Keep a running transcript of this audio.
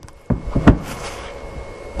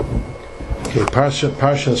Okay, parsha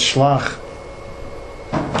Shelach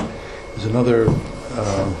is another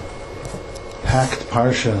packed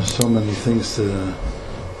parsha. So many things to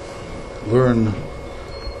learn,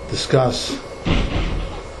 discuss,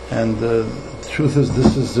 and the truth is,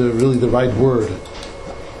 this is really the right word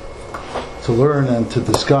to learn and to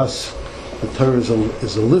discuss. The Torah is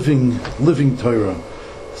a living Torah,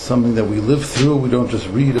 something that we live through. We don't just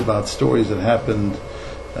read about stories that happened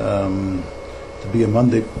to be a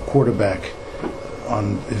Monday quarterback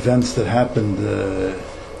on events that happened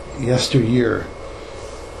yesteryear.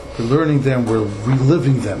 We're learning them. We're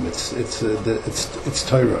reliving them. It's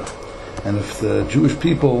Torah, and if the Jewish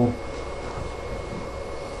people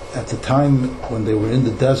at the time when they were in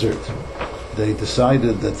the desert, they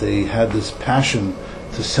decided that they had this passion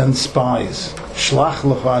to send spies, Shelach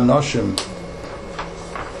lecha anoshim,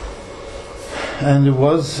 and it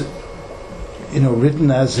was, written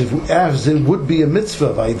as it would be a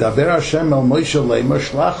mitzvah. Vayidaber Hashem el Moshe leimer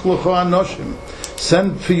Shelach lecha anoshim,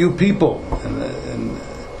 send for you people,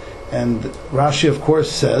 and Rashi of course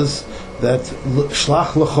says that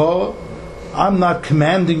Shelach lecha, I'm not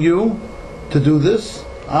commanding you to do this.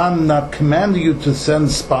 I'm not commanding you to send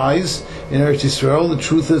spies in Eretz Yisrael. The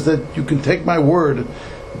truth is that you can take my word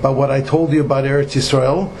about what I told you about Eretz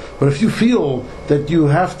Yisrael, but if you feel that you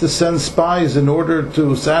have to send spies in order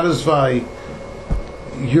to satisfy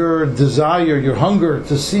your desire, your hunger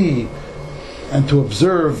to see and to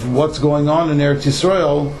observe what's going on in Eretz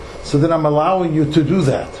Yisrael, so then I'm allowing you to do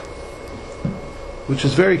that, which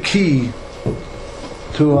is very key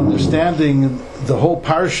to understanding the whole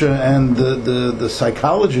parsha and the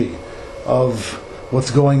psychology of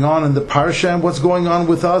what's going on in the parsha and what's going on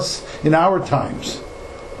with us in our times.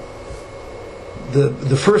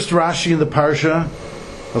 The first Rashi in the parsha,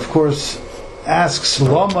 of course, asks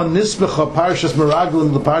Lama Nisbecha Parshas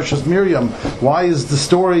Meraglim the Parshas Miriyam. Why is the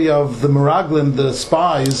story of the Meraglim, the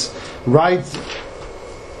spies, right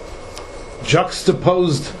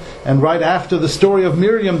juxtaposed and right after the story of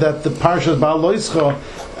Miriyam that the Parshas Baal Loischa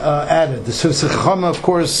added? The Sifsei Chachama, of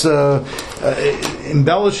course,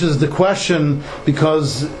 embellishes the question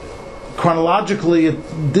because chronologically it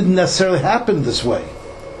didn't necessarily happen this way.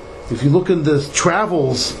 If you look in the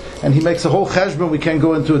travels, and he makes a whole cheshbon, we can't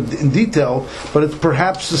go into it in detail, but it's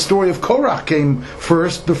perhaps the story of Korach came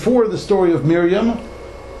first before the story of Miriyam,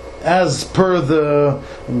 as per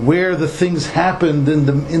where the things happened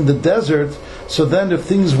in the desert. So then, if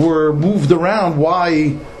things were moved around,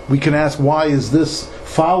 why, we can ask, why is this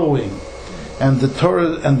following? And the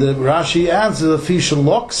Torah and the Rashi adds the Fisha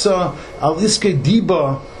Loksa al Iske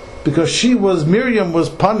Diba, because Miriyam was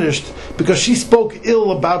punished because she spoke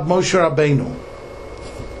ill about Moshe Rabbeinu,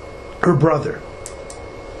 her brother.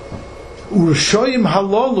 Urushoyim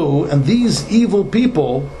Halalu, and these evil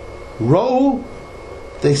people, Ro,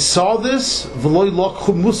 they saw this, V'loi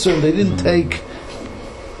Lokhu Musar, and they didn't take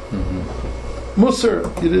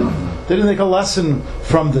Musar. They didn't take a lesson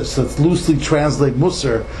from this. Let's loosely translate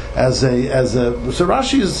Musar as a. So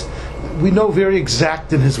Rashi is, we know, very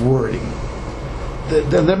exact in his wording.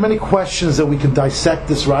 There are many questions that we can dissect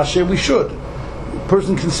this Rashi, and we should. A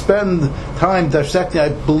person can spend time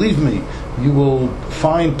dissecting. Believe me, you will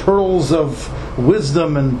find pearls of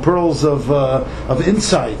wisdom and pearls of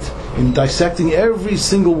insight in dissecting every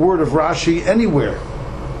single word of Rashi anywhere.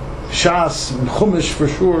 Shas and Chumash for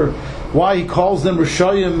sure. Why he calls them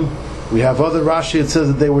Rishayim. We have other Rashi. It says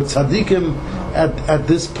that they were tzaddikim at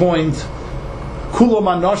this point. Kulam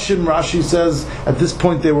Anoshim, Rashi says at this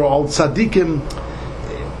point they were all tzaddikim.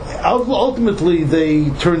 Ultimately,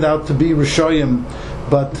 they turned out to be Rishayim,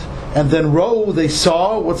 and then Ro, they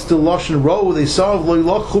saw, what's the Lashon Ro? They saw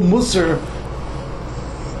Loilochu Musar.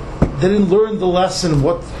 They didn't learn the lesson.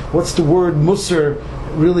 What's the word Musar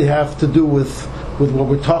really have to do with what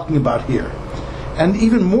we're talking about here? And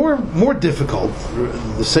even more difficult,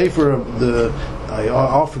 the Sefer I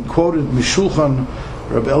often quoted Mishulchan,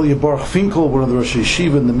 Rabbi Elia Baruch Finkel, one of the Rosh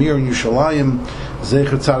Yeshiva in the Mir in Yerushalayim,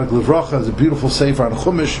 Zecher Tzadik Livracha, has a beautiful Sefer on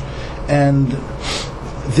Chumash, and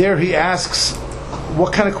there he asks,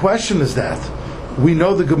 what kind of question is that? We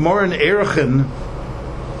know the Gemara in Erechim,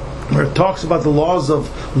 where it talks about the laws of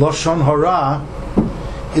Lashon Hara,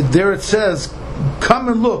 there it says, come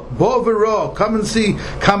and look, Bo v'ro, come and see,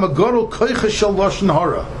 Kamagodol Koicha Shel Lashon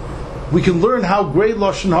Hara. We can learn how great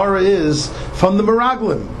Lashon Hara is from the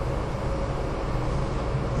Meraglim.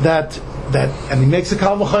 That, and he makes a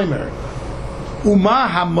kal v'chomer. Uma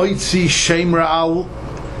hamoitzi shemra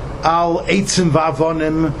al eitzim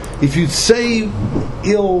v'avonim. If you say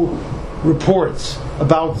ill reports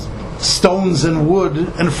about stones and wood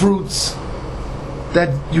and fruits, that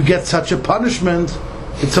you get such a punishment,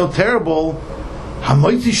 it's so terrible.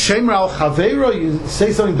 Hamoiti shemer al chaveira, you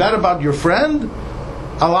say something bad about your friend?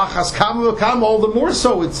 Alachas kama v'kama, all the more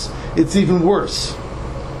so, it's even worse.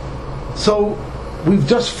 So, we've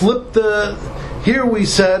just flipped here we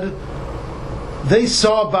said, they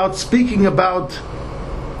saw about speaking about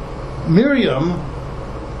Miriyam,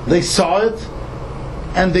 they saw it,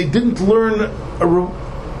 and they didn't learn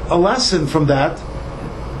a lesson from that.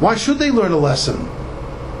 Why should they learn a lesson?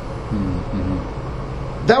 Mm-hmm.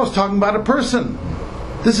 That was talking about a person.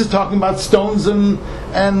 This is talking about stones and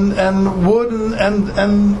wood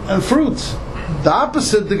and fruits. The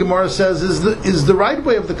opposite, the Gemara says, is the right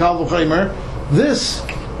way of the Kal V'chomer. This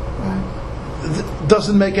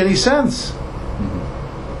doesn't make any sense.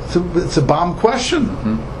 Mm-hmm. It's a bomb question.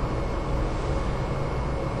 Mm-hmm.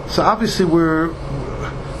 So obviously we're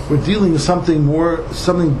dealing with something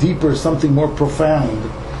deeper, something more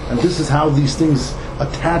profound, and this is how these things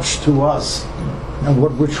attach to us and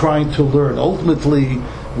what we're trying to learn. Ultimately,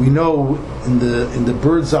 we know in the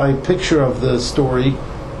bird's eye picture of the story,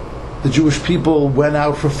 the Jewish people went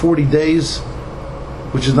out for 40 days,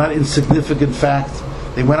 which is not insignificant fact.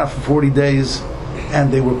 They went out for 40 days,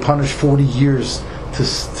 and they were punished 40 years to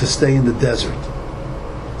stay in the desert.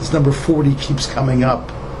 This number 40 keeps coming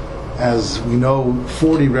up. As we know,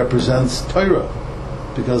 40 represents Torah,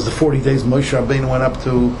 because the 40 days Moshe Rabbeinu went up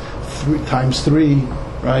to 3 times 3,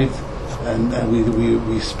 right? And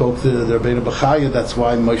we spoke to the Rabbeinu Bechaya. That's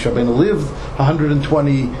why Moshe Rabbeinu lived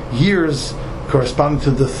 120 years, corresponding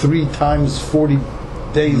to the 3 times 40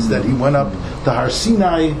 days that he went up to Har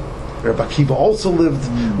Sinai. Rabbi Akiva also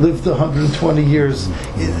lived 120 years.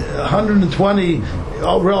 120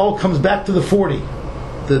 all comes back to the 40.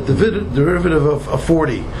 The derivative of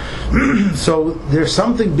 40. So there's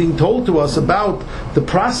something being told to us about the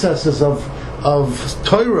processes of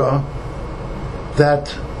Torah,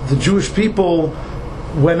 that the Jewish people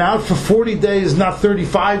went out for 40 days, not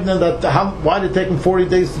 35. Why did it take them 40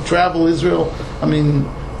 days to travel Israel? I mean,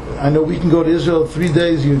 I know we can go to Israel 3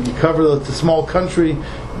 days. You cover the small country,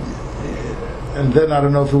 and then I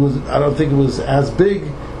don't think it was as big.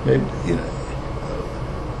 Maybe,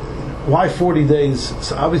 why 40 days?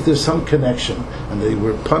 So obviously there's some connection, and they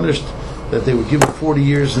were punished that they were given 40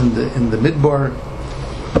 years in the Midbar.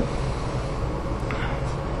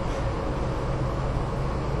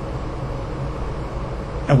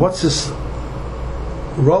 And what's this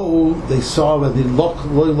row they saw when they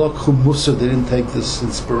lokhu musar? They didn't take this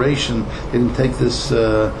inspiration. They didn't take this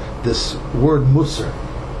word musar.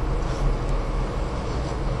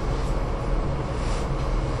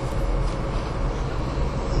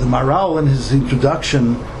 The Maral, in his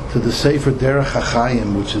introduction to the Sefer Derech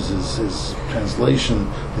HaChaim, which is his translation,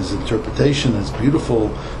 his interpretation, his beautiful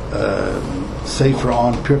Sefer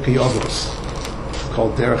on Pirkei Avos, it's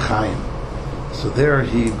called Derech Chaim. So there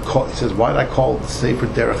he says, why did I call it the Sefer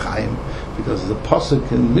Derech Chaim? Because there's a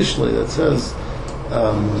pasuk in Mishlei that says,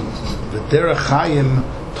 the Derech Chaim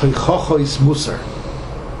toichochois musar.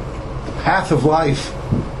 The path of life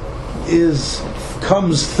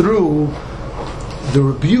comes through the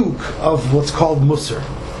rebuke of what's called musar.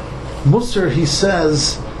 Musar, he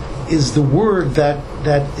says, is the word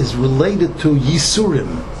that is related to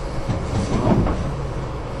Yisurim.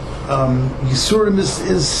 Yisurim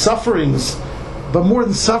is sufferings, but more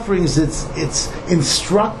than sufferings, it's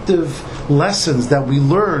instructive lessons that we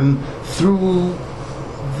learn through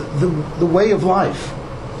the way of life,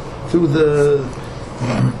 through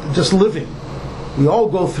just living. We all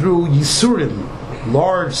go through Yisurim,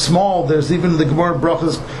 large, small. There's even the Gemara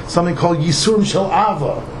Brachas something called Yisurim Shel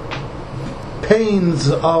Ava, pains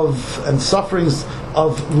and sufferings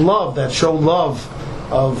of love that show love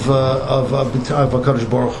of HaKadosh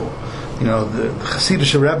Baruch Hu. The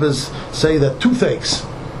Hasidic Rebbes say that toothaches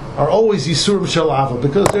are always Yisurim Shel Ava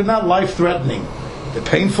because they're not life-threatening. They're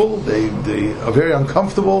painful. They are very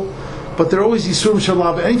uncomfortable, but they're always Yisurim Shel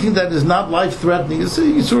Ava. Anything that is not life-threatening is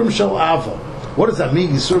Yisurim Shel Ava. What does that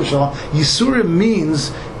mean, Yisurim Shel Ava? Yisurim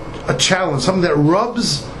means a challenge, something that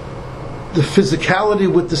rubs the physicality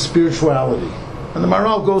with the spirituality. And the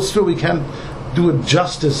Maharal goes through. We can't do it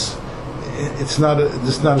justice. This is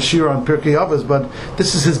not a shir on Pirkei Avos, but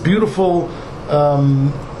this is his beautiful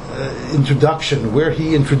introduction, where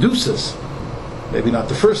he introduces, maybe not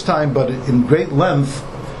the first time, but in great length,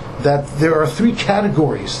 that there are 3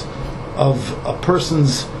 categories of a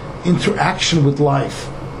person's interaction with life.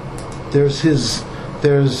 There's his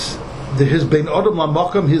bein adam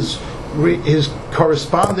lamakam, his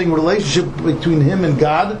corresponding relationship between him and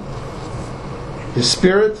God, his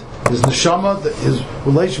spirit, his neshama, his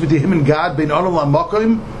relationship between him and God, bein adam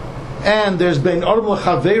lamakam, and there's bein adam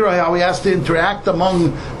lachavera, how he has to interact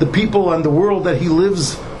among the people and the world that he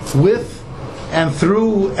lives with, and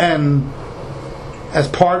through and as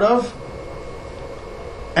part of,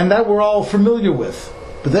 and that we're all familiar with.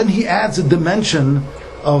 But then he adds a dimension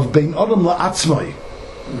of bein adam la'atzmai.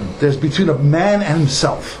 There's between a man and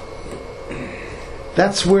himself.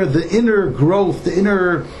 That's where the inner growth, the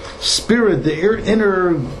inner spirit, the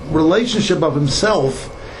inner relationship of himself,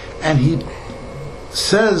 and he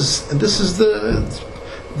says, and this is the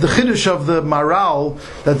chiddush of the Maral,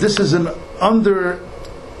 that this is an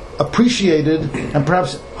underappreciated and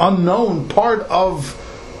perhaps unknown part of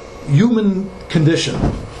human condition.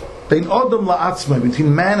 Bein adam la'atzmai,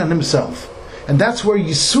 between man and himself. And that's where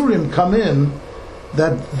Yisurim come in,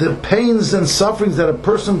 that the pains and sufferings that a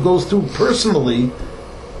person goes through personally,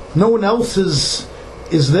 no one else is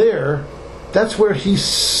there. That's where he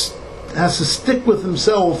has to stick with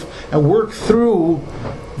himself and work through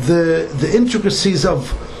the intricacies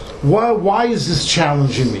of why is this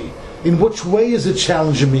challenging me? In which way is it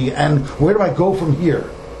challenging me? And where do I go from here?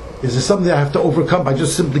 Is it something that I have to overcome by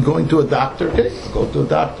just simply going to a doctor? Okay, I'll go to a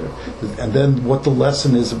doctor. And then what the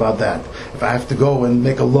lesson is about that. If I have to go and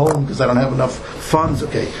make a loan because I don't have enough funds,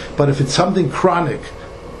 okay. But if it's something chronic,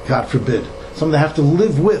 God forbid, something I have to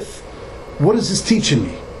live with, what is this teaching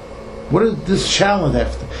me? What is this challenge?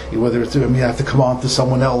 Whether it's I have to come on to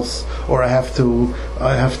someone else, or I have to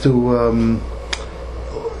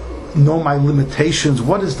know my limitations.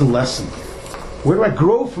 What is the lesson? Where do I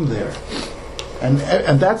grow from there? And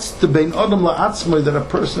that's the bein adam la'atzmai that a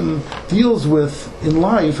person deals with in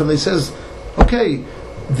life, and they says, okay,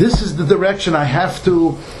 this is the direction I have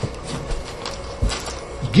to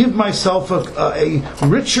give myself a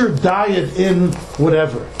richer diet in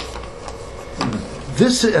whatever.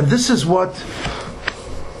 This is what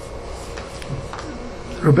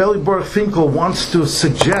Rabbi Baruch Finkel wants to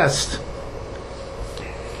suggest,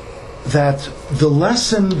 that the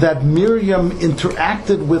lesson that Miriyam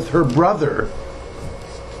interacted with her brother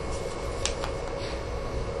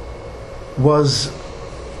was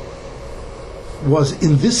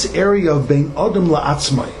in this area of bein adam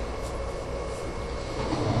la'atzmai.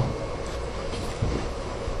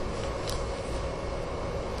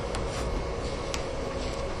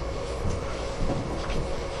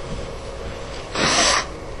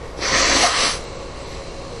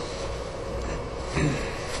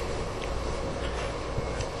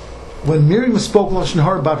 When Miriyam spoke Lashon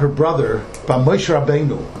Hara about her brother, about Moshe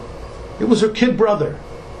Rabbeinu, it was her kid brother.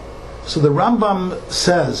 So the Rambam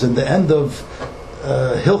says in the end of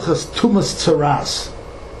Hilchas Tumas Tzaras,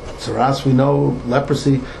 Tzaras we know,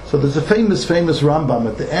 leprosy. So there's a famous Rambam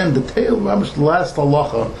at the end, the last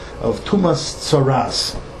halacha of Tumas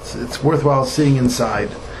Tzaras. It's worthwhile seeing inside.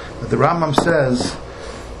 But the Rambam says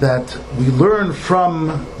that we learn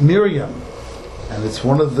from Miriyam, and it's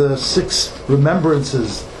one of the 6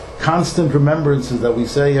 remembrances, constant remembrances that we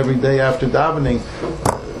say every day after davening.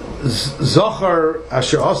 Zochar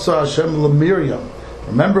asher asa Hashem leMiriyam.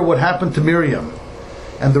 Remember what happened to Miriyam.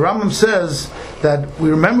 And the Rambam says that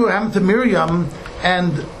we remember what happened to Miriyam,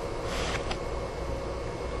 and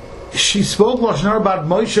she spoke Lashon Hara about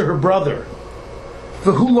Moshe, her brother.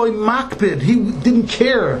 V'hu loy makpid. He didn't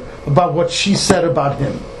care about what she said about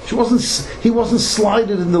him. He wasn't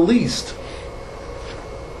slighted in the least.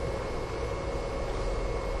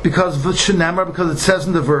 Because it says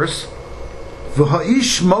in the verse,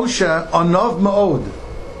 V'ha'ish Moshe anav ma'od.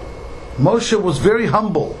 Moshe was very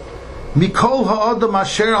humble. Mikol ha'adam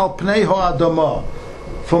asher al pnei ha'adamah.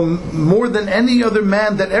 From more than any other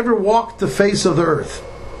man that ever walked the face of the earth.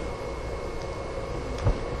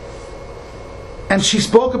 And she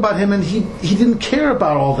spoke about him, and he didn't care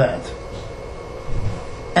about all that.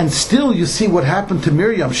 And still, you see what happened to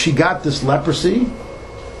Miriyam. She got this leprosy,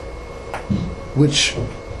 which,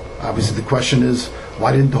 obviously the question is,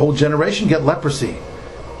 why didn't the whole generation get leprosy?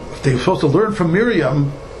 If they were supposed to learn from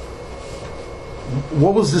Miriyam,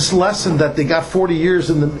 what was this lesson that they got 40 years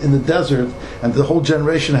in the desert, and the whole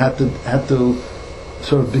generation had to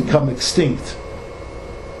sort of become extinct?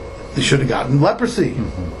 They should have gotten leprosy.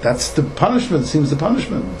 Mm-hmm. That's the punishment. It seems the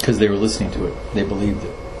punishment, because they were listening to it. They believed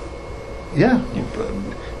it. Yeah.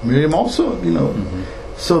 Miriyam also,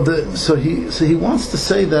 Mm-hmm. So he wants to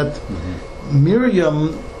say that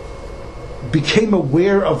Miriyam became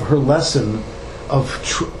aware of her lesson of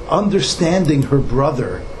understanding her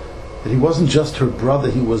brother, that he wasn't just her brother,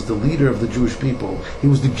 he was the leader of the Jewish people, he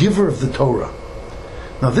was the giver of the Torah.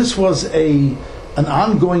 Now this was an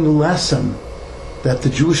ongoing lesson that the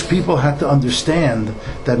Jewish people had to understand,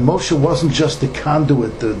 that Moshe wasn't just the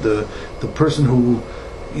conduit, the person who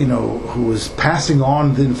was passing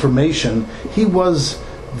on the information. He was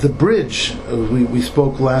the bridge. We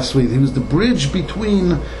spoke last week. He was the bridge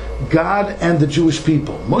between God and the Jewish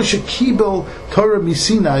people. Moshe kibel Torah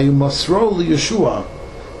misinai umasro Yehoshua,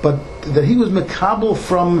 but that he was mekabel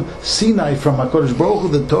from Sinai, from HaKadosh Baruch Hu,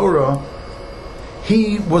 the Torah.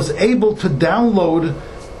 He was able to download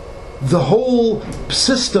the whole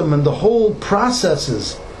system and the whole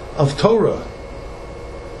processes of Torah,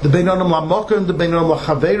 the Bein Adam LaMokar, the Bein Adam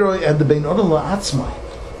LaChaveroi, and the Bein Adam LaAtzmai,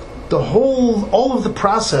 all of the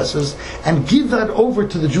processes, and give that over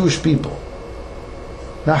to the Jewish people.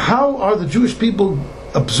 Now, how are the Jewish people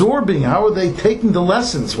absorbing? How are they taking the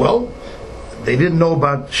lessons? Well, they didn't know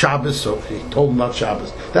about Shabbos, so he told them about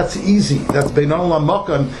Shabbos. That's easy. That's Bein Adam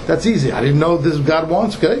LaMokar. That's easy. I didn't know this God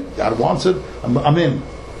wants. Okay, God wants it. I'm in.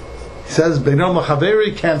 He says Bein Adam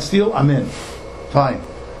LaChaveroi, can't steal. I'm in. Fine.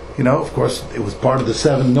 Of course, it was part of the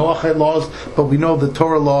 7 Noachite laws, but we know the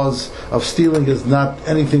Torah laws of stealing is not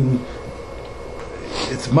anything.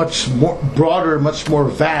 It's much more broader, much more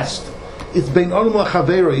vast. It's Bein Adam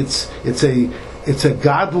LaChaveroi. It's a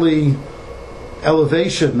godly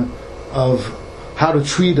elevation of how to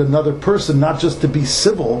treat another person, not just to be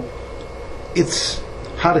civil. It's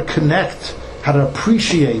how to connect, how to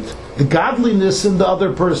appreciate the godliness in the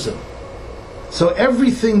other person. So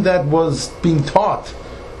everything that was being taught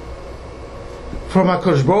from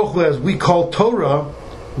HaKadosh Baruch Hu, as we call Torah,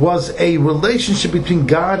 was a relationship between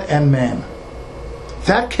God and man.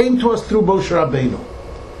 That came to us through Moshe Rabbeinu.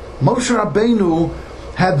 Moshe Rabbeinu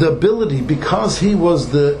had the ability, because he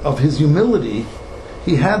was of his humility,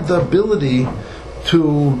 he had the ability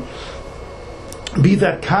to be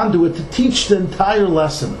that conduit to teach the entire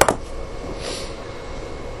lesson.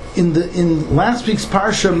 In last week's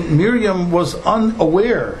parsha, Miriyam was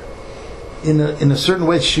unaware. In a certain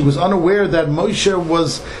way, she was unaware that Moshe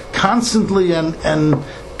was constantly and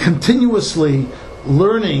continuously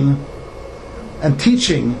learning and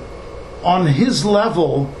teaching on his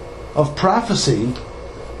level of prophecy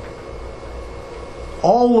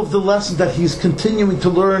all of the lessons that he's continuing to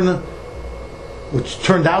learn, which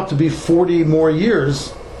turned out to be 40 more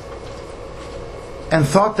years, and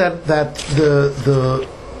thought that the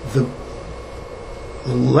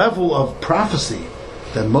level of prophecy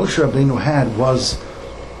that Moshe Rabbeinu had was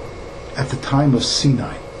at the time of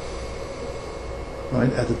Sinai.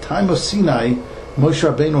 Right? At the time of Sinai, Moshe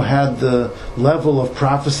Rabbeinu had the level of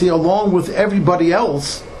prophecy along with everybody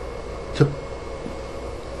else to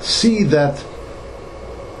see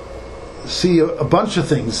a bunch of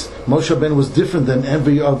things. Moshe Rabbeinu was different than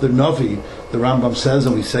every other Navi, the Rambam says,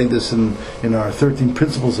 and we say this in our 13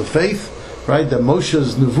 Principles of Faith, right? That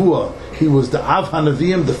Moshe's Nevuah, he was the Av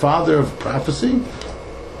HaNeviim, the father of prophecy,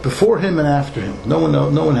 before him and after him. No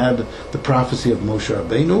one had the prophecy of Moshe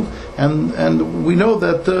Rabbeinu, and we know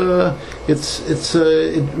that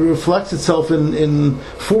it reflects itself in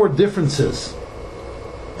 4 differences,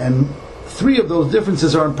 and 3 of those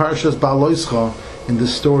differences are in Parshas Ba'aloischa, in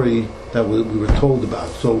this story that we were told about.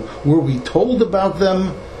 So, were we told about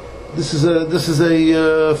them? This is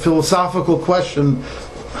a philosophical question.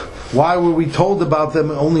 Why were we told about them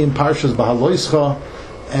only in Parshas Ba'aloischa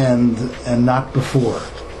and not before?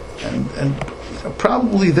 And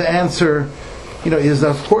probably the answer, is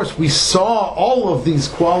that, of course, we saw all of these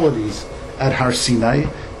qualities at Har Sinai,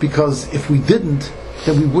 because if we didn't,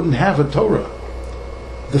 then we wouldn't have a Torah.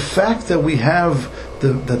 The fact that we have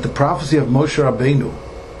that the prophecy of Moshe Rabbeinu,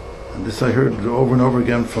 and this I heard over and over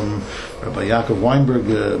again from Rabbi Yaakov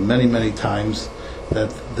Weinberg many, many times,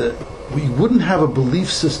 that we wouldn't have a belief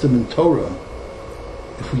system in Torah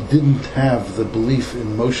if we didn't have the belief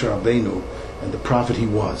in Moshe Rabbeinu and the prophet he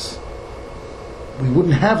was. We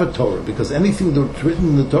wouldn't have a Torah, because anything that's written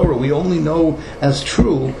in the Torah we only know as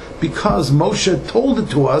true because Moshe told it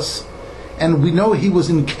to us, and we know he was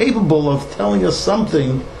incapable of telling us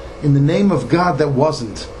something in the name of God that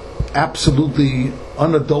wasn't absolutely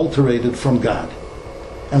unadulterated from God.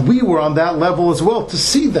 And we were on that level as well to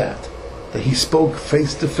see that he spoke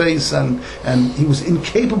face to face, and he was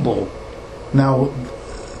incapable. Now,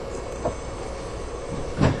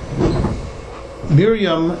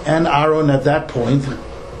 Miriyam and Aaron at that point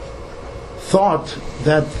thought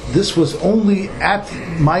that this was only at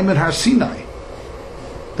Maimed Har Sinai,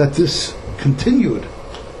 that this continued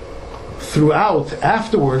throughout.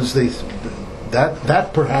 Afterwards,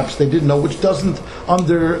 that perhaps they didn't know, which doesn't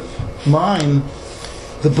undermine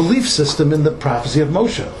the belief system in the prophecy of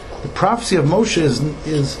Moshe. The prophecy of Moshe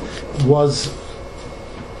was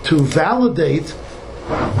to validate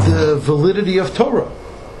the validity of Torah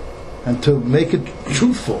and to make it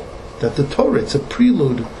truthful, that the Torah, it's a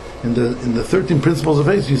prelude. In the 13 Principles of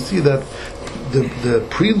Exegesis, you see that the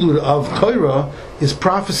prelude of Torah is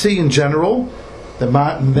prophecy in general,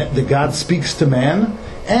 that God speaks to man,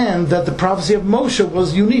 and that the prophecy of Moshe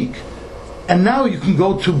was unique. And now you can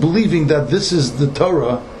go to believing that this is the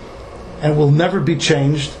Torah and will never be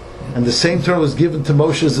changed, and the same Torah was given to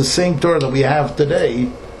Moshe as the same Torah that we have today.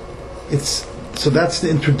 So that's the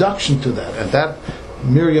introduction to that, and that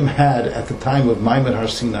Miriyam had at the time of Maimed Har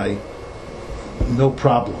Sinai no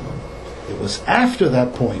problem. It was after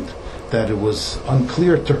that point that it was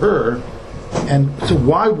unclear to her, and so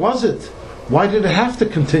why was it? Why did it have to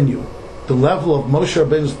continue? The level of Moshe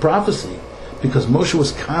Rabbeinu's prophecy, because Moshe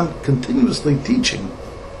was continuously teaching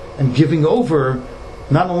and giving over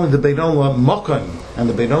not only the Bein Olam Mokan and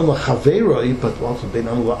the Bein Olam Chaveroi, but also the Bein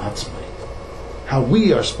Olam Atzmai. How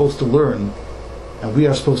we are supposed to learn and we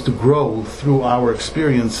are supposed to grow through our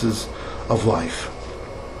experiences of life.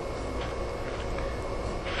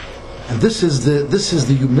 And this is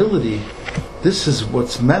the humility. This is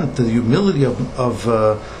what's meant, the humility of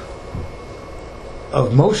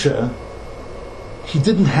Moshe. He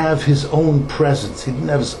didn't have his own presence. He didn't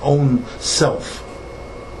have his own self.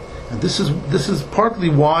 And this is partly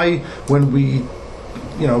why when we,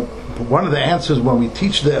 one of the answers when we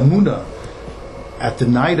teach the Emunah at the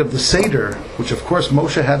night of the Seder, which of course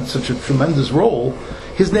Moshe had such a tremendous role,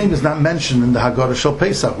 his name is not mentioned in the Haggadah Shel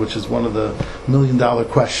Pesach, which is one of the $1 million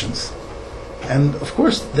questions. And of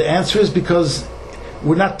course the answer is because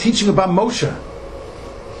we're not teaching about Moshe.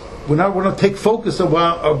 We're not take focus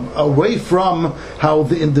away from how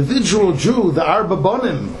the individual Jew, the Arba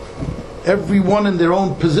Bonim, everyone in their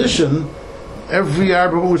own position, every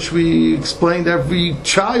Arba, which we explained, every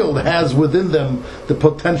child has within them the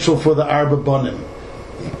potential for the Arba Bonim.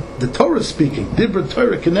 The Torah is speaking, Dibra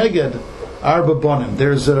Torah Keneged Arba Bonim.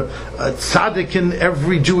 There's a tzaddik in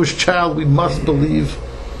every Jewish child, we must believe.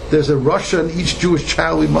 There's a Rasha in each Jewish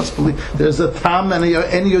child, we must believe. There's a Tam and a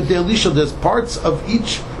Yodei Elisha. There's parts of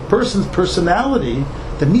each person's personality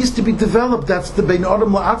that needs to be developed. That's the Bein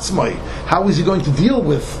Adam La'atzmai. How is he going to deal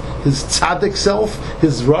with his tzaddik self,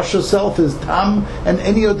 his Rasha self, his Tam, and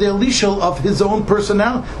any Yodei Elisha of his own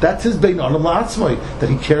personality? That's his Bein Adam La'atzmai that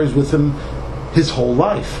he carries with him his whole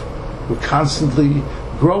life. We're constantly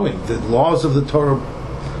growing. The laws of the Torah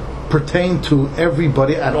pertain to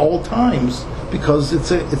everybody at all times because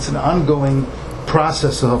it's an ongoing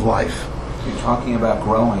process of life. You're talking about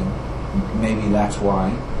growing. Maybe that's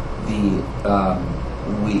why the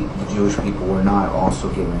Jewish people were not also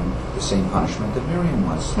given the same punishment that Miriyam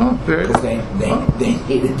was. Oh, very because they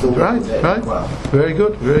hated the right. Well. Very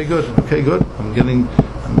good. Okay, good.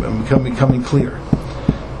 I'm becoming clear.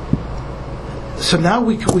 So now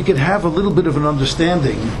we could have a little bit of an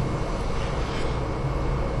understanding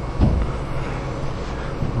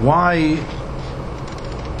why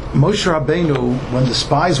Moshe Rabbeinu, when the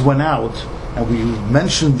spies went out, and we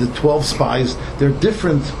mentioned the 12 spies, they're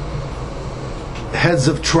different heads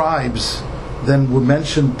of tribes than were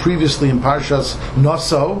mentioned previously in Parshas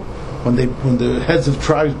Noso, when the heads of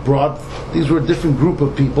tribes brought, these were a different group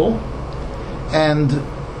of people, and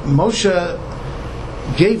Moshe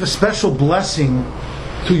gave a special blessing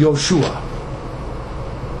to Yehoshua.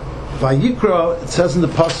 Vayikra, it says in the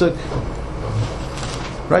pasuk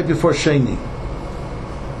right before Sheni,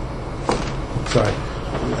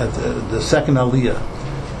 at the second Aliyah,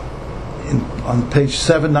 on page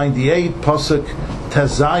 798, pasuk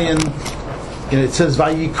Tezayin, it says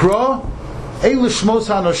Vayikra Elu Shmos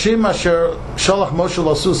Hanoshim Asher Shelach Moshe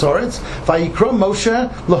Lasus Haaretz Vayikra Moshe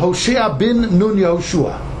LaHoshea bin Nun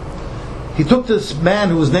Yehoshua. He took this man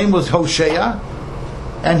whose name was Hoshea,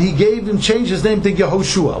 and he changed his name to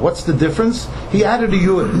Yehoshua. What's the difference? He added a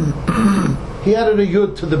yud. He added a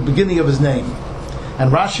yud to the beginning of his name.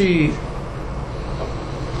 And Rashi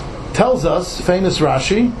tells us, famous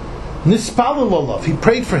Rashi, Nispalel Olav, he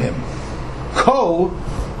prayed for him. Ko,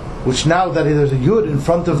 which now that there's a yud in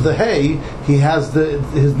front of the hey, he has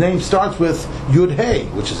his name starts with Yud Hey,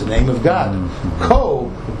 which is the name of God. Ko,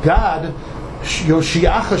 God,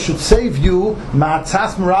 Yoshiacha should save you,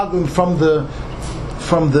 Ma'atzas Meraglim,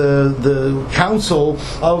 from the council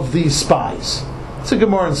of these spies. It's a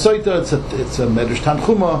Gemara in Soita, it's a Medrash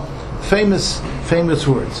Tanchuma, famous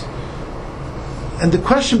words. And the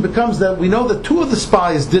question becomes that we know that two of the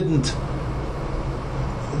spies didn't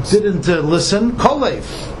listen. Kolev.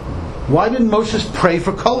 Why didn't Moshe pray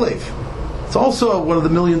for Kolev? It's also one of the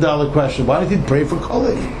 $1 million questions. Why did he pray for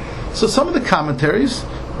Kolev? So some of the commentaries,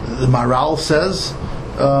 the Maral says,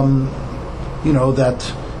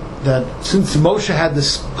 that since Moshe had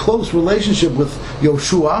this close relationship with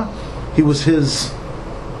Yehoshua, he was his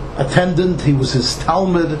attendant, he was his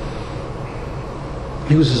Talmud,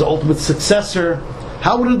 he was his ultimate successor.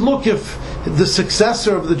 How would it look if the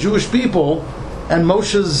successor of the Jewish people and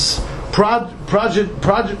Moshe's prodigy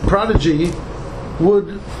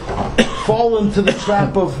would fall into the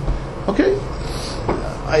trap of, okay,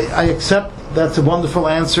 I accept that's a wonderful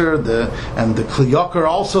answer. And the Kli Yakar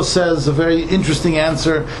also says a very interesting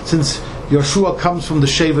answer, since Yehoshua comes from the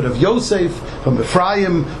Shevet of Yosef, from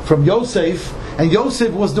Ephraim, from Yosef, and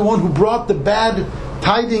Yosef was the one who brought the bad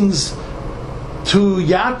tidings to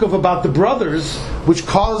Yaakov about the brothers, which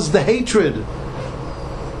caused the hatred.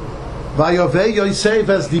 Vayovei Yosef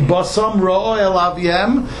as the basam ro'o el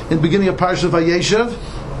aviem in the beginning of parsha Vayeshev.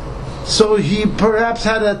 So he perhaps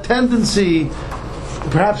had a tendency,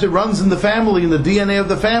 perhaps it runs in the family, in the DNA of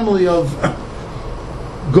the family, of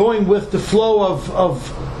going with the flow of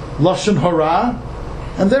lashon hara,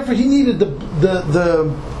 and therefore he needed the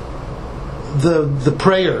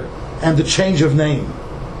prayer and the change of name.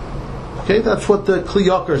 Okay, that's what the Kli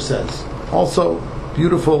Yakar says. Also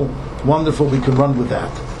beautiful, wonderful. We can run with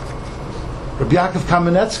that. Rabbi Yaakov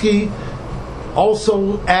Kamenetsky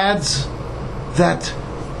also adds that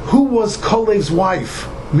who was Kolev's wife?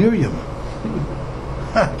 Miriyam.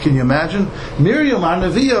 Can you imagine? Miriyam, our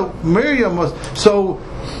Neviah, Miriyam was... So,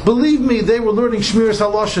 believe me, they were learning Shmiras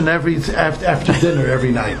HaLashon after dinner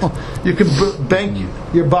every night. You can bank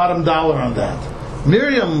your bottom dollar on that.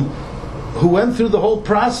 Miriyam, who went through the whole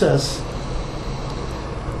process,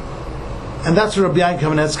 and that's Rabbi Yaakov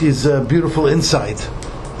Kamenetsky's beautiful insight,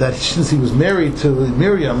 that since he was married to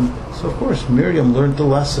Miriyam, so of course Miriyam learned the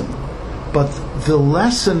lesson. But the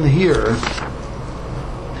lesson here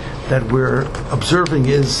that we're observing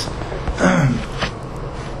is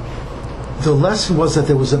the lesson was that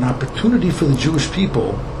there was an opportunity for the Jewish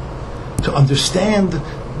people to understand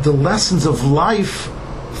the lessons of life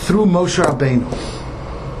through Moshe Rabbeinu.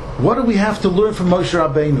 What do we have to learn from Moshe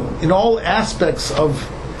Rabbeinu? In all aspects of,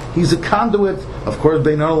 he's a conduit, of course,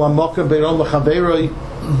 Beinon L'Mokar, Beinon L'Chaveroi,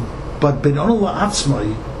 but Beinon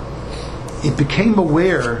L'Atzmai, it became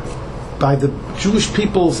aware by the Jewish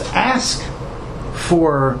people's ask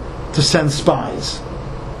to send spies,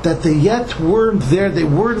 that they yet weren't there, they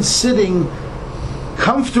weren't sitting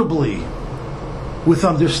comfortably with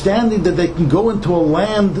understanding that they can go into a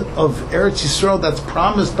land of Eretz Yisrael that's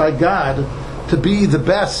promised by God to be the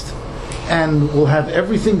best and will have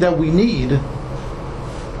everything that we need.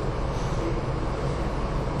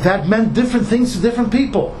 That meant different things to different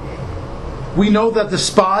people. We know that the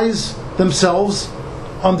spies themselves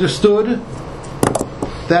understood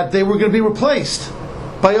that they were going to be replaced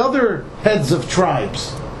by other heads of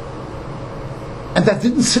tribes. And that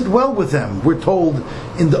didn't sit well with them. We're told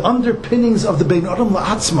in the underpinnings of the Bein Adam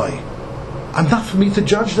La'atzmai. I'm not for me to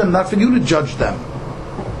judge them, not for you to judge them.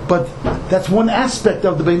 But that's one aspect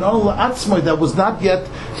of the Bein Adam La'atzmai that was not yet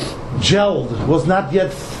gelled, was not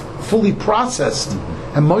yet fully processed.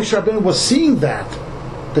 And Moshe Rabbeinu was seeing that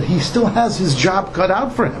he still has his job cut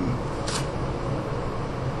out for him.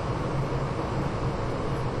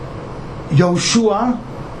 Yehoshua,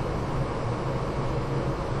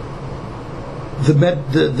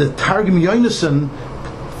 the Targum Yonason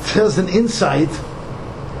tells an insight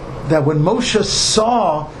that when Moshe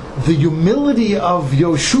saw the humility of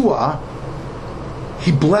Yehoshua,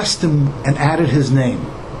 he blessed him and added his name.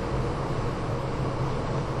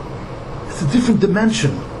 It's a different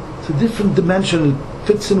dimension. It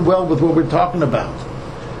fits in well with what we're talking about.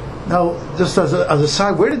 Now, just as a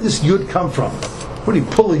side, where did this yud come from? Where do you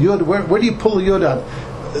pull a yud? Where do you pull a yud out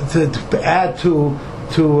to add to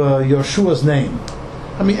Yehoshua's name?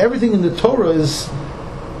 I mean, everything in the Torah is.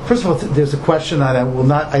 First of all, there's a question I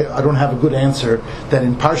don't have a good answer. That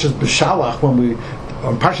in Parshas Shelach,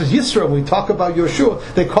 on Parshas Yisro, when we talk about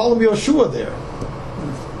Yehoshua, they call him Yehoshua there.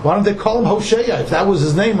 Why don't they call him Hosea if that was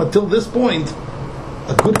his name until this point?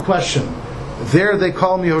 A good question. There they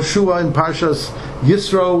call him Yehoshua in Parshas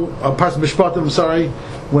Yisro, Parshas Mishpatim. Sorry,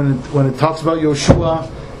 when it talks about Yehoshua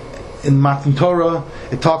in Matan Torah,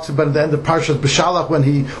 it talks about at the end of Parshas B'Shalach when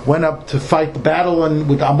he went up to fight the battle and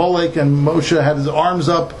with Amalek and Moshe had his arms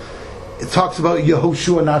up. It talks about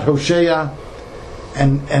Yehoshua, not Hosea,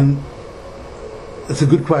 and it's a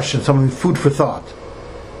good question. Something food for thought.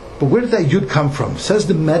 But where did that yud come from? Says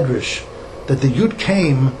the Medrash that the yud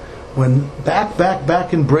came when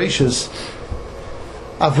back in Bereshis,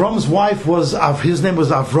 Avram's wife his name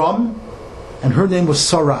was Avram, and her name was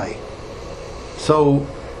Sarai. So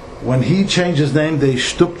when he changed his name, they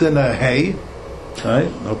shtupped in a hay.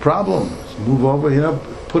 Right? No problem. Just move over,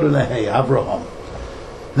 put in a hay, Avraham.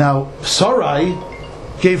 Now, Sarai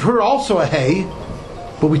gave her also a hay,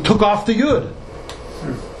 but we took off the yud.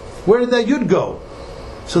 Where did that yud go?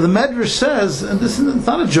 So the Medrash says, and this is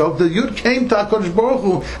not a joke, the yud came to HaKadosh Baruch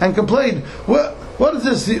Hu and complained, what is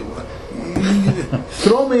this?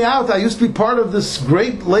 Throw me out. I used to be part of this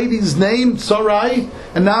great lady's name, Sarai,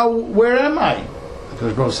 and now where am I?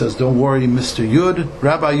 Because Rabbi says, don't worry, Mr. Yud,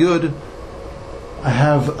 Rabbi Yud, I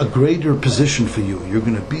have a greater position for you. You're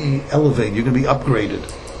going to be elevated. You're going to be upgraded.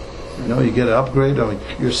 You get an upgrade.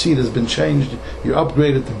 Your seat has been changed. You're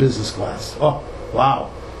upgraded to business class. Oh, wow.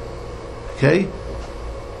 Okay?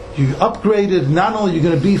 You upgraded, not only you're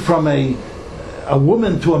going to be from a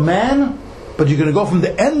woman to a man, but you're going to go from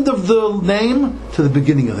the end of the name to the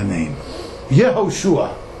beginning of the name.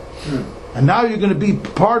 Yehoshua. And now you're going to be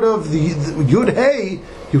part of the Yud Hey.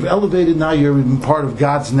 You've elevated, now you're even part of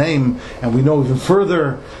God's name. And we know even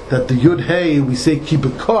further that the Yud Hey, we say, Ki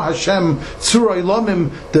b'ko Hashem tzuroi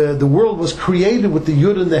lomim, the world was created with the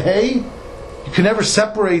Yud and the Hey. You can never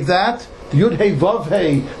separate that. The Yud Hey Vav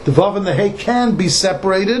Hey, the Vav and the Hey can be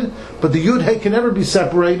separated, but the Yud Hey can never be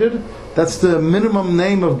separated. That's the minimum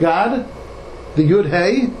name of God, the Yud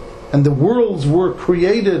Hey. And the worlds were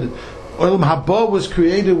created, Olam Haba was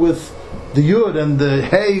created with the Yud, and the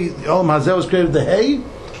Hey, Olam Hazeh was created with the Hey,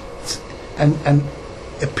 and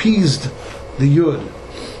appeased the Yud.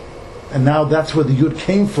 And now that's where the Yud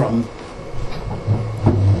came from.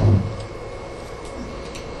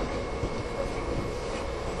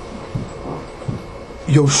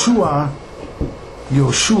 Yehoshua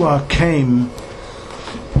came.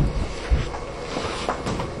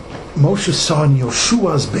 Moshe saw in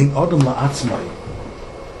Yehoshua's being Adam La'atzmai.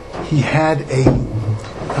 He had I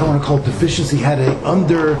don't want to call it deficiency, he had a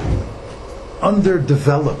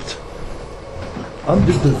underdeveloped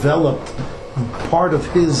part of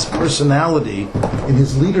his personality in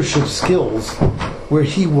his leadership skills, where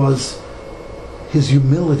he was his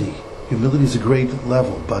humility. Humility is a great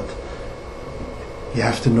level, but you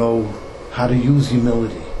have to know how to use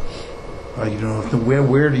humility. Right? You don't have to know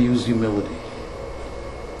where to use humility.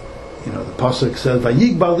 The pasuk says,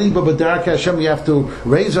 "Vayigba liba b'darkei Hashem." We have to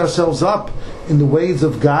raise ourselves up in the ways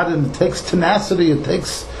of God, and it takes tenacity, it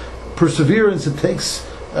takes perseverance, it takes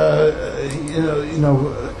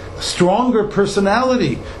stronger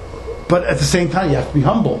personality. But at the same time, you have to be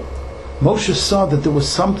humble. Moshe saw that there was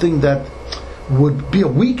something that would be a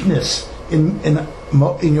weakness in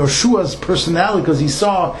Yehoshua's personality, because he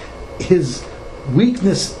saw his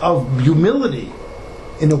weakness of humility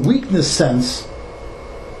in a weakness sense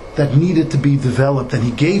that needed to be developed, and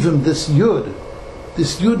he gave him this yud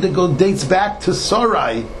that dates back to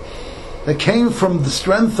Sarai, that came from the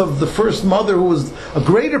strength of the first mother, who was a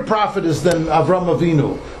greater prophetess than Avram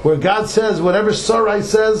Avinu, where God says, whatever Sarai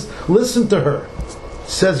says, listen to her.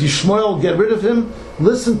 Says Yishmael, get rid of him,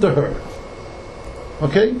 listen to her.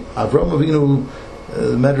 Okay? Avram Avinu,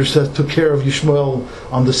 the Medrash says, took care of Yishmael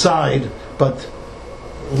on the side, but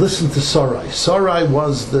listen to Sarai. Sarai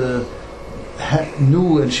was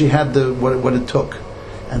knew, and she had what it took.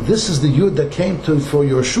 And this is the yud that came for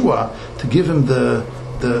Yehoshua to give him the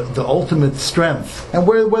ultimate strength. And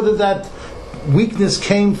whether that weakness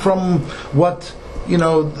came from what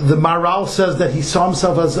the Maral says, that he saw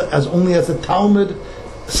himself as only as a Talmud,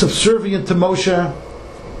 subservient to Moshe,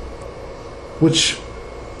 which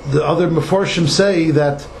the other Meforshim say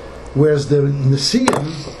that, whereas the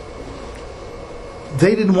Nesiim,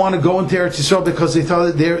 they didn't want to go into Eretz Yisrael because they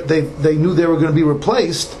thought that they knew they were going to be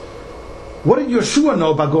replaced. What did Yehoshua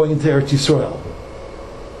know about going into Eretz Yisrael?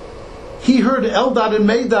 He heard Eldad and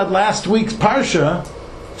Medad last week's parsha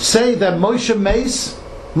say that Moshe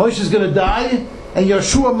is going to die, and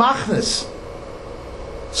Yehoshua machnes.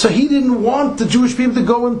 So he didn't want the Jewish people to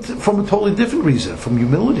go in from a totally different reason, from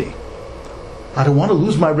humility. I don't want to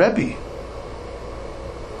lose my Rebbe.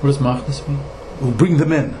 What does machnes mean? We'll bring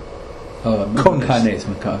them in. We'll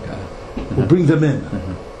bring them in.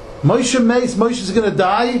 Moshe is going to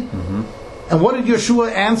die. And what did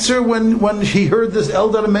Yehoshua answer when he heard this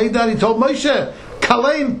Eldad and Medad? He told Moshe,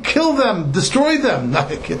 Kaleim, kill them, destroy them. Not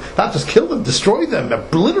just kill them, destroy them,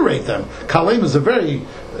 obliterate them. Kaleim is a very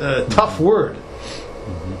tough word.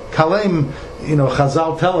 Kaleim,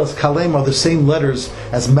 Chazal tell us, Kaleim are the same letters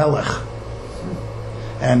as Melech.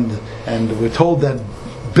 And we're told that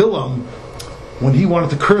Bilam, when he wanted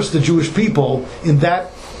to curse the Jewish people, in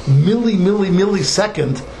that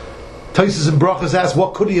millisecond, Taisus and Brachas asked,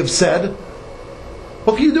 what could he have said?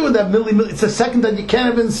 What can you do with that it's a second that you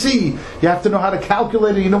can't even see. You have to know how to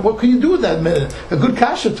calculate it. What can you do with that minute? A good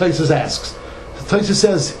kasha, Taisus asks. Taisus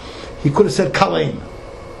says, he could have said, Kaleim.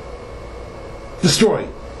 Destroy.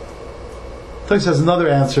 Taisus has another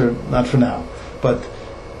answer, not for now.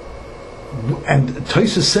 And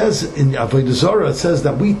Taisus says in Avodah Zarah, it says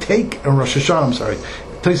that we take in Rosh Hashanah,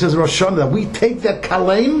 Taisus says in Rosh Hashanah that we take that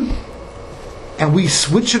Kaleim and we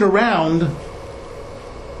switch it around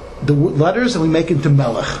the letters and we make it into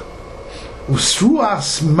Melech.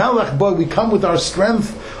 Usruas Melech, boy, we come with our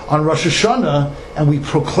strength on Rosh Hashanah and we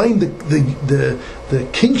proclaim the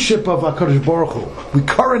kingship of HaKadosh Baruch Hu. We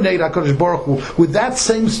coronate HaKadosh Baruch Hu with that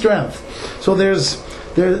same strength. So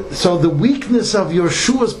so the weakness of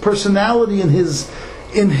Yeshua's personality and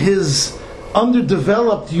his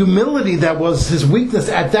underdeveloped humility that was his weakness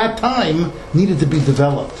at that time needed to be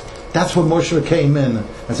developed. That's when Moshe came in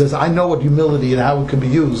and says, I know what humility and how it can be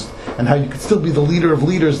used, and how you could still be the leader of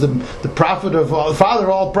leaders, the prophet of all, father of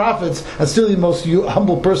all prophets, and still the most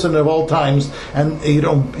humble person of all times, and you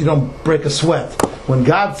don't break a sweat. When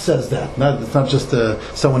God says that, it's not just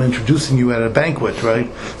someone introducing you at a banquet, right?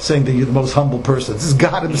 Saying that you're the most humble person. This is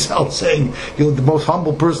God Himself saying you're the most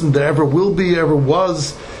humble person there ever will be, ever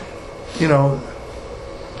was.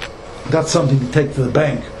 That's something to take to the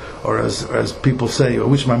bank. Or as people say, I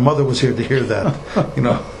wish my mother was here to hear that.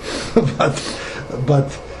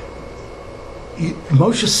 But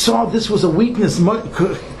Moshe saw this was a weakness.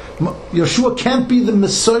 Yeshua can't be the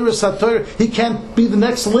Messiah Sator. He can't be the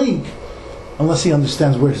next link unless he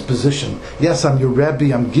understands where his position. Yes, I'm your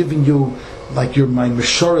Rabbi. I'm giving you, like you're my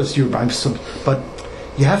Meshoris. But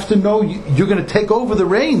you have to know you're going to take over the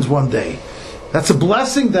reins one day. That's a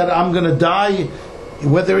blessing that I'm going to die,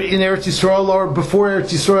 whether in Eretz Yisrael or before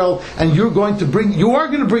Eretz Yisrael, and you are going to bring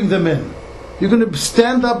them in. You're going to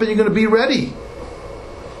stand up and you're going to be ready.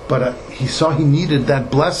 But he saw he needed that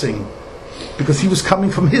blessing because he was coming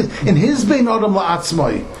from in his Bein Adam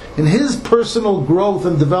La'atzmai, in his personal growth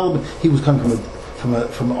and development. He was coming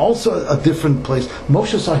from also a different place.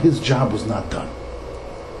 Moshe saw his job was not done.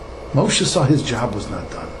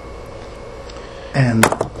 And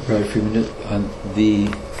Rabbi Friedman, on the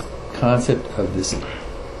concept of this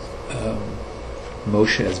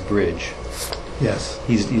Moshe as bridge. Yes,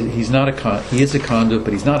 he's not he is a conduit,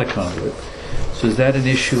 but he's not a conduit. So is that an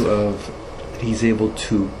issue of that he's able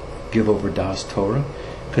to give over Das Torah?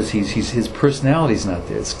 Because his personality's not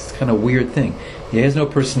there. It's kind of a weird thing. He has no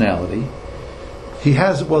personality. He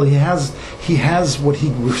has what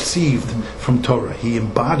he received from Torah. He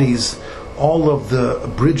embodies all of the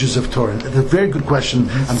bridges of Torah. It's a very good question.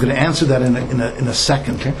 I'm going to answer that in a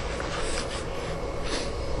second. Okay.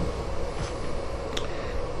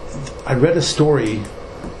 I read a story,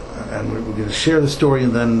 and we're going to share the story,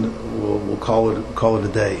 and then we'll call it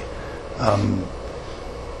a day.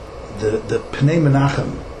 The Pnei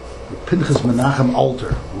Menachem, Pinchas Menachem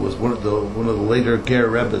Alter, who was one of the later Ger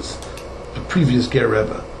Rebbes, the previous Ger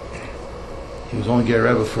Rebbe. He was only Ger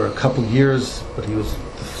Rebbe for a couple years, but he was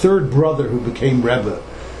the third brother who became Rebbe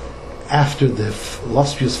after the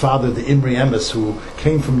illustrious father, the Miriyam, who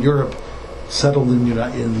came from Europe, settled in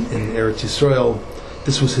Eretz Yisrael.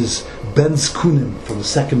 This was his Ben Skunim from a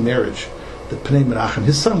second marriage, the Pnei Menachem.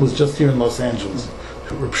 His son was just here in Los Angeles,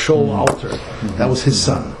 Reb Shol Alter. That was his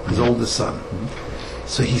son, his oldest son.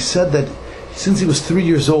 So he said that since he was 3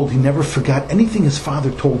 years old, he never forgot anything his father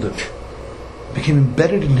told him. It became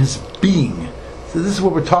embedded in his being. So this is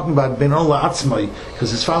what we're talking about, Ben Ola Atzmai, because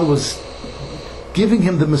his father was giving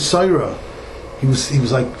him the Messiah. He was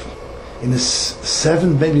like in his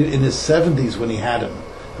 70s when he had him.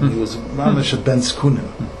 He was Mamash Ben Skunim.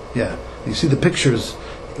 Yeah, you see the pictures.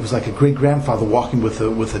 It was like a great grandfather walking with a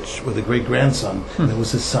great grandson, and it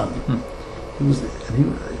was his son.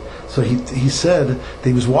 So he said that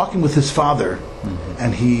he was walking with his father,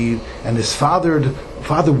 and his father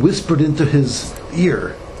whispered into his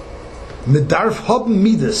ear, "Medarf hob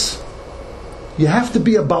midas." You have to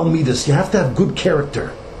be a bal midas. You have to have good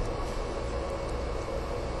character.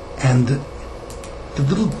 And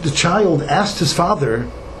the child asked his father.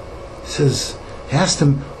 He asked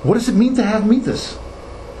him, what does it mean to have midas?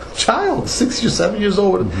 Child, 6 or 7 years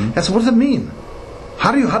old. I said, what does it mean?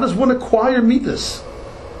 How does one acquire midas?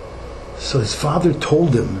 So his father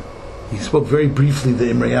told him. He spoke very briefly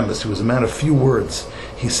to Miriyam, who was a man of few words.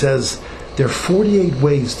 He says, there are 48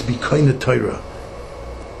 ways to be kind Torah.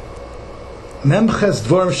 Memches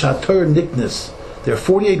dvarim shator niknis. There are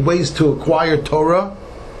 48 ways to acquire Torah,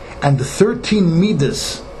 and the 13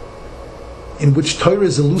 midas in which Torah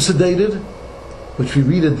is elucidated, which we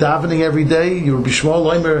read at davening every day. You Rabbi Shmuel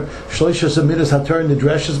Leimer Shloishes midas haTorah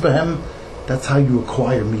nidreshes behem. That's how you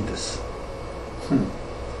acquire midas.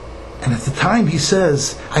 And at the time he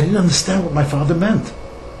says, I didn't understand what my father meant.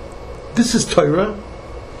 This is Torah,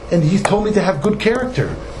 and he told me to have good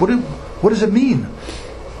character. What does it mean?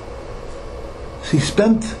 So he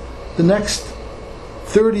spent the next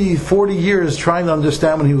 30, 40 years trying to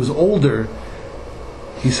understand. When he was older,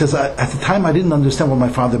 he says, at the time I didn't understand what my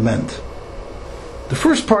father meant. The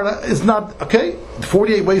first part is not, okay,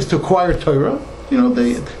 48 ways to acquire Torah.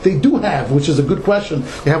 They do have, which is a good question.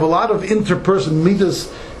 They have a lot of interpersonal midas,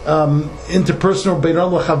 interpersonal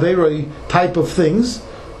beinon l'chaveroi type of things.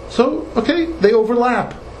 So, okay, they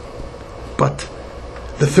overlap. But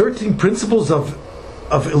the 13 principles of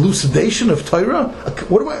elucidation of Torah,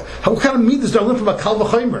 what kind of midas do I learn from a Kal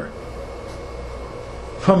V'Chomer?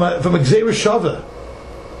 From a Gzeira Shava?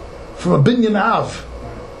 From a Binyan Av?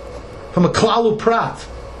 From a Klal Uprat?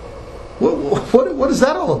 What is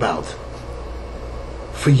that all about?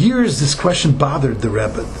 For years, this question bothered the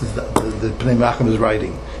Rebbe. The Pnei Macham is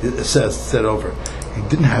writing. It said over. He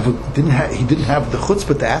didn't have the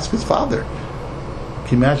chutzpah to ask his father.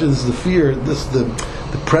 Can you imagine? This is the fear. This the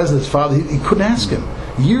presence. His father. He couldn't ask him.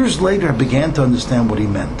 Years later, I began to understand what he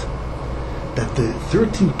meant. That the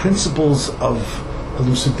 13 principles of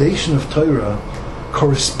elucidation of Torah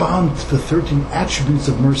correspond to the 13 attributes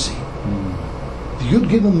of mercy. The Yud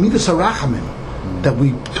Gimel Midas HaRachamim that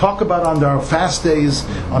we talk about on our fast days,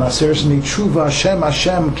 on Aseres Bnei Tshuva,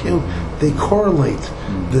 Hashem, they correlate.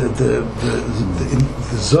 The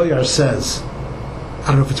Zohar says, I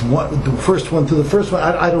don't know if it's the first one to the first one.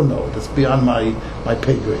 I don't know. That's beyond my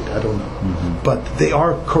pay grade. I don't know. But they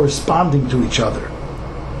are corresponding to each other.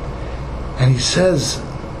 And he says,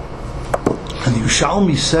 and the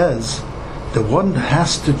Yerushalmi says, that one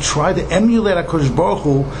has to try to emulate HaKadosh Baruch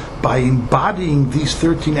Hu by embodying these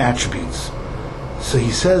 13 attributes. So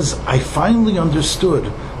he says, I finally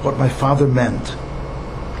understood what my father meant.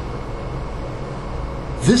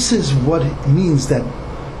 This is what it means that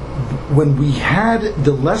when we had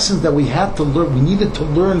the lessons that we had to learn, we needed to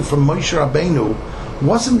learn from Moshe Rabbeinu,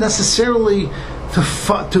 wasn't necessarily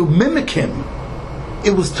to mimic him.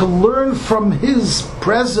 It was to learn from his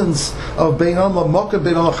presence of Bein Olam L'Mokeh,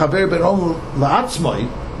 Bein Olam L'Chaver, Bein Olam L'Atzmai.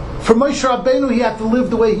 For Moshe Rabbeinu, he had to live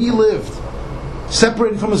the way he lived,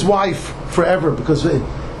 separated from his wife forever, because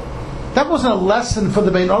that wasn't a lesson for the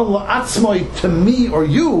Bein Olam L'Atzmai to me or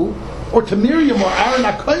you, or to Miriyam or Aaron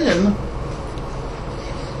HaKohen.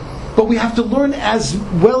 But we have to learn as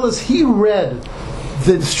well as he read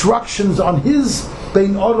the instructions on his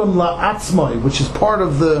Bein Olam L'Atzmai, which is part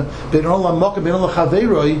of the Bein Olam L'Mokeh, Bein Olam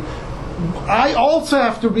L'Chaveroi. I also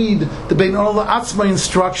have to read the Bein Olam L'Atzmai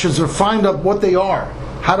instructions or find out what they are.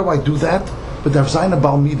 How do I do that? With the Zayna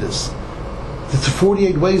Balmidas. The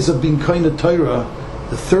 48 ways of being kind of Torah,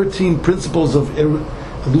 the 13 principles of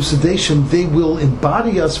elucidation, they will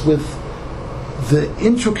embody us with the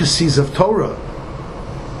intricacies of Torah.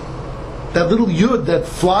 That little yud that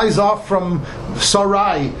flies off from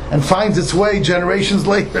Sarai and finds its way generations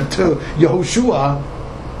later to Yehoshua,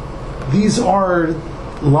 these are,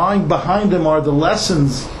 lying behind them are the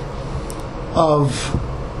lessons of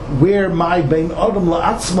where my Bein Olam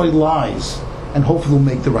L'Atzmai lies, and hopefully we'll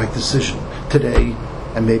make the right decision today,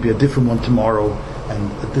 and maybe a different one tomorrow,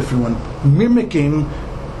 and a different one, mimicking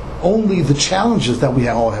only the challenges that we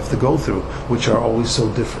all have to go through, which are always so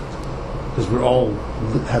different, because we all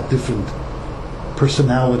have different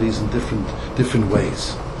personalities in different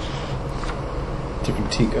ways.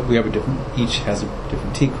 Different tikka. We have each has a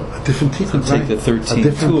different tikka. A different tikka, so take the 13 a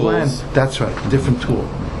different tools. plan. That's right, a different tool.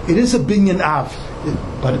 It is a binyan av,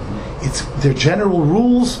 but it's their general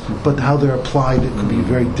rules, but how they're applied, it can be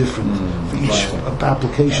very different for each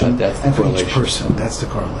application and for each person. That's the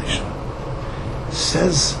correlation.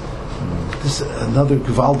 Says this is another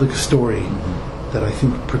Gevaldik story that I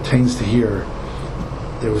think pertains to here.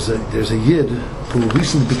 There's a Yid who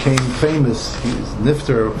recently became famous. He's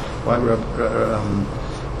Nifter, Reb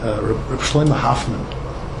Shlomo Hoffman.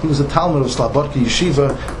 He was a Talmud of Slabodka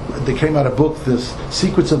Yeshiva. They came out a book, this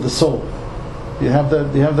Secrets of the Soul. Do you have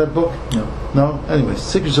that book? No. Anyway,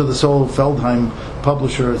 Secrets of the Soul, Feldheim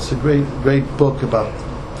publisher. It's a great book about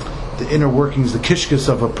the inner workings, the kishkas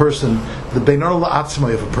of a person, the Bein Olam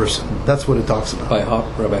L'Atzmai of a person. That's what it talks about. By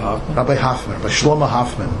Rabbi Hoffman? By Shlomo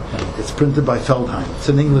Hoffman. It's printed by Feldheim. It's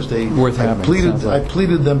in English. I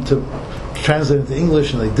pleaded them to translate it into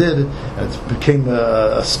English, and they did, and it became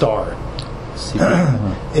a star.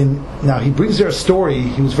 Now he brings there a story.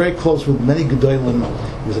 He was very close with many Gedolim.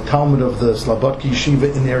 He was a Talmud of the Slabodka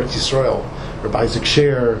Yeshiva in Eretz Yisrael, Rabbi Isaac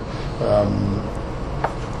Sher,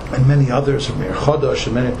 and many others, from Meir Chodosh,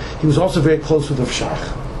 he was also very close with Rav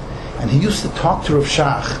Shach. And he used to talk to Rav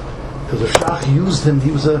Shach, because Rav Shach used him.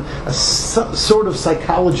 He was a sort of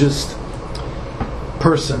psychologist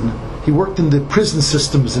person. He worked in the prison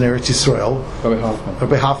systems in Eretz Yisrael,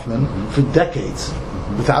 Rabbi Hoffman, for decades,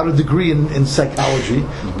 without a degree in psychology,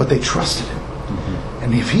 but they trusted him.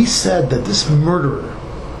 And if he said that this murderer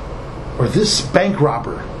or this bank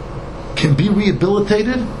robber can be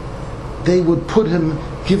rehabilitated, they would put him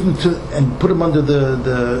under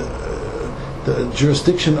the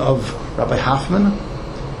jurisdiction of Rabbi Hoffman,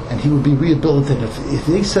 and he would be rehabilitated. If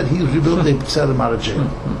they said he was rehabilitated, they would set him out of jail.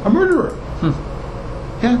 A murderer.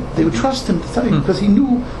 Yeah, they would trust him to tell you because he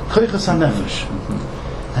knew koichas hanefesh.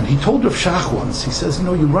 And he told Rav Shach once, he says,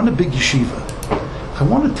 you run a big yeshiva. I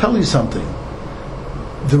want to tell you something.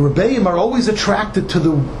 The Rebbeim are always attracted to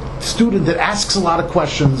the student that asks a lot of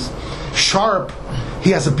questions, sharp,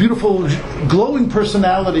 he has a beautiful, glowing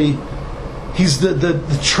personality, he's the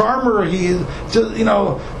charmer, and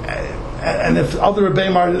if other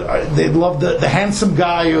Rebbeim they love the handsome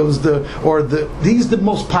guy he's the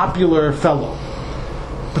most popular fellow.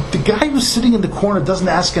 But the guy who's sitting in the corner doesn't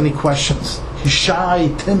ask any questions. He's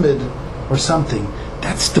shy, timid, or something.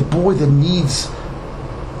 That's the boy that needs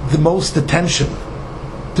the most attention.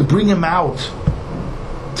 To bring him out.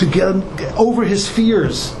 To get him over his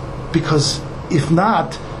fears. Because if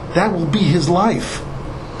not, that will be his life.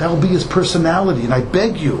 That will be his personality. And I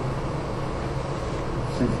beg you.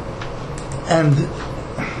 And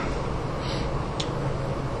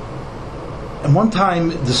one time,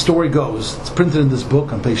 the story goes, it's printed in this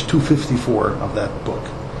book on page 254 of that book.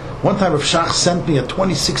 One time Rav Shach sent me a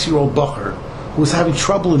 26-year-old bacher who was having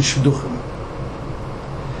trouble in shidduchim.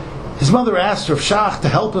 His mother asked Rav Shach to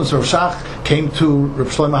help him, so Rav Shach came to Rav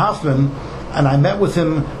Shlomo Hoffman, and I met with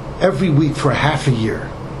him every week for half a year.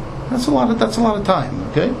 That's a lot of time,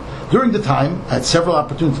 okay? During the time, I had several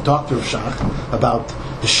opportunities to talk to Rav Shach about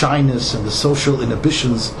the shyness and the social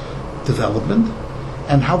inhibitions development,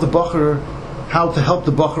 and how to help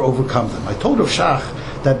the bacher overcome them. I told Rav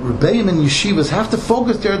Shach that Rebbeim and yeshivas have to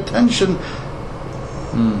focus their attention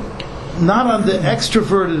not on the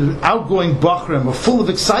extroverted, outgoing bachrim or full of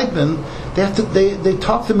excitement. They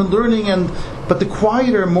talk them in learning, but the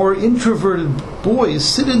quieter, more introverted boys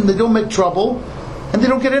sit in, they don't make trouble, and they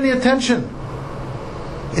don't get any attention.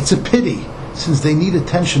 It's a pity, since they need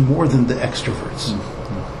attention more than the extroverts.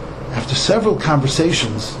 After several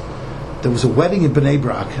conversations, there was a wedding in Bnei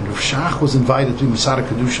Brak, and Rav Shach was invited to Masada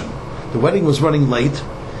Kedushin. The wedding was running late,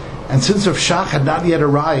 and since Rav Shach had not yet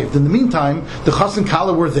arrived, in the meantime, the Chas and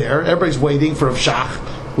Kala were there. Everybody's waiting for Rav Shach,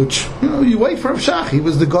 which, you wait for Rav Shach. He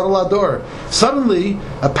was the Gadol Ador. Suddenly,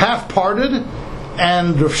 a path parted,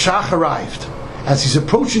 and Rav Shach arrived. As he's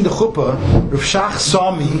approaching the chuppah, Rav Shach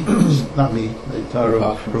saw me, not me,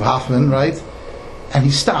 Rav Hoffman, right? And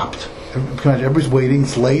he stopped. Everybody's waiting,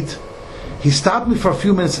 it's late. He stopped me for a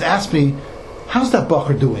few minutes and asked me, how's that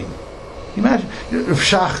bacher doing? Imagine, Rav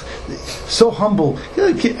Shach, so humble.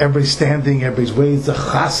 Everybody's standing, everybody's waiting, there's a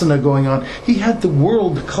chasana going on. He had the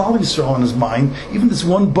world, the Klal Yisrael on his mind, even this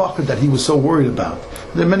one bacher that he was so worried about.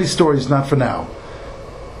 There are many stories, not for now.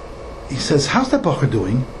 He says, how's that bacher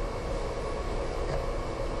doing?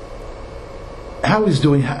 How he's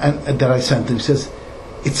doing, and that I sent him. He says,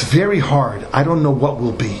 it's very hard. I don't know what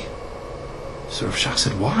will be. So Rav Shach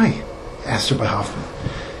said, why? Asked Rabbi Hoffman.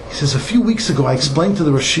 He says, a few weeks ago I explained to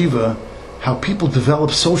the Rosh Yeshiva how people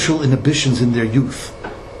develop social inhibitions in their youth.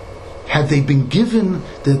 Had they been given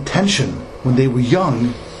the attention when they were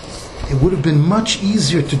young, it would have been much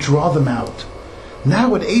easier to draw them out.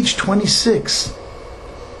 Now at age 26,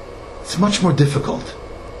 it's much more difficult,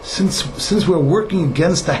 since we're working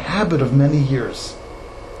against a habit of many years.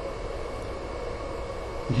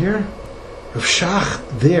 You hear? Rav Shach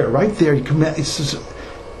there, right there,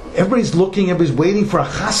 everybody's looking, everybody's waiting for a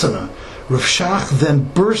chasana. Rav Shach then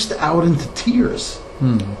burst out into tears.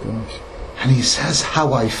 And he says,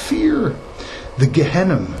 how I fear the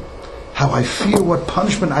Gehenna, how I fear what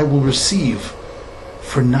punishment I will receive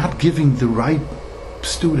for not giving the right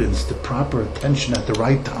students the proper attention at the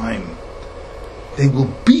right time. They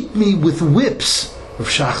will beat me with whips, Rav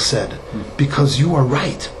Shach said, because you are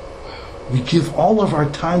right. We give all of our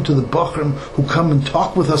time to the bachrim who come and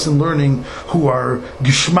talk with us in learning, who are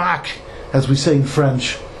geschmack, as we say in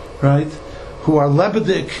French, right? Who are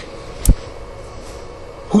lebedik,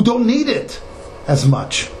 who don't need it as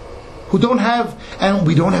much, and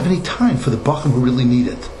we don't have any time for the bachrim who really need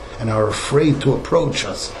it and are afraid to approach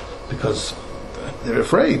us because they're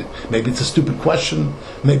afraid. Maybe it's a stupid question.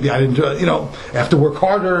 Maybe I didn't, I have to work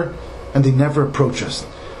harder, and they never approach us.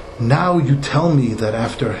 Now you tell me that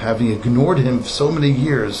after having ignored him for so many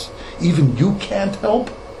years, even you can't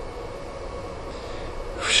help?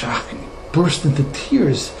 Shach burst into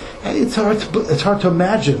tears. It's hard to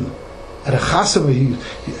imagine. At a chasam, he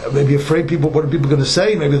may be afraid what are people going to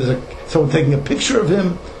say? Maybe there's someone taking a picture of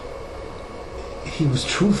him. He was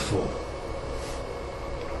truthful.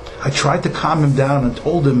 I tried to calm him down and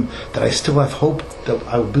told him that I still have hope that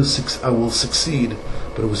I will succeed,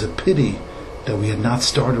 but it was a pity that we had not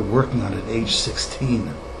started working on it at age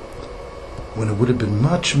 16, when it would have been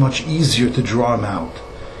much, much easier to draw him out.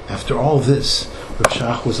 After all this, Rav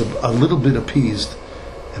Shach was a little bit appeased,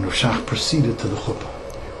 and Rav Shach proceeded to the chuppah.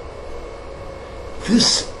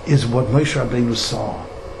 This is what Moshe Rabbeinu saw.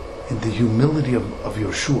 in the humility of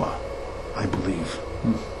Yehoshua, I believe.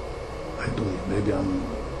 Maybe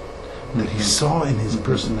that he saw in his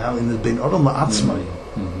personality, in the Ben Adam La'atzmai,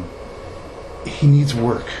 he needs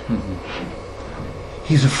work.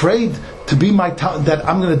 He's afraid to be that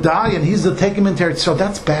I'm going to die and he's to take him into Eretz. So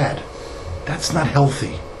that's bad. That's not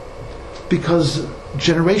healthy. Because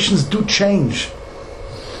generations do change.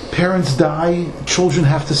 Parents die, children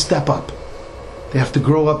have to step up. They have to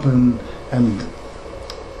grow up and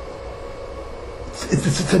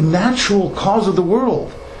it's a natural cause of the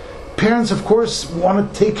world. Parents, of course,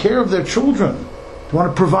 want to take care of their children. They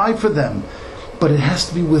want to provide for them. But it has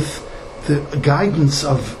to be with the guidance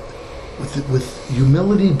of, with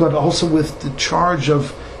humility, but also with the charge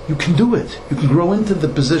of, you can do it. You can grow into the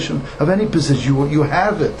position of any position. You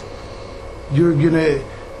have it. You're going to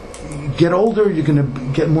get older, you're going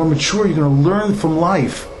to get more mature, you're going to learn from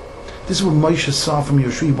life. This is what Moshe saw from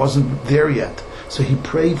Yehoshua. He wasn't there yet. So he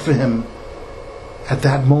prayed for him at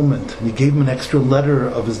that moment, and he gave him an extra letter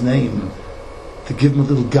of his name to give him a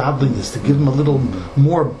little godliness, to give him a little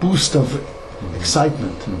more boost of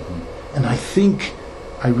excitement. And I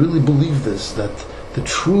really believe this, that the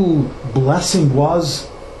true blessing was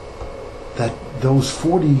that those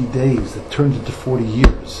 40 days that turned into 40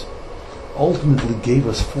 years ultimately gave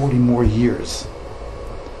us 40 more years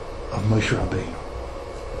of Moshe Rabbeinu.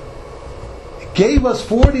 It gave us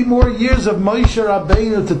 40 more years of Moshe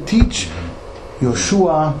Rabbeinu to teach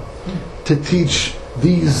Yehoshua, to teach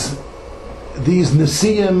these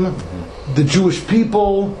Nesiim, the Jewish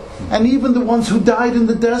people, and even the ones who died in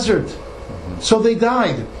the desert. So they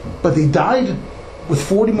died, but they died with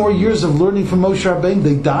 40 more years of learning from Moshe Rabbeinu.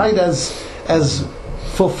 They died as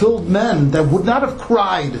fulfilled men that would not have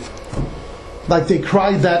cried like they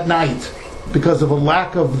cried that night because of a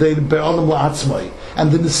lack of the Be'olam La'atzmai.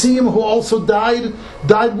 And the Nesiim who also died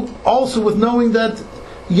also with knowing that,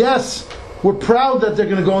 yes, we're proud that they're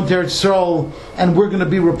going to go into Eretz Yisrael and we're going to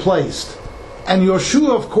be replaced. And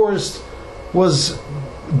Yehoshua, of course,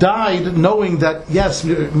 died knowing that, yes,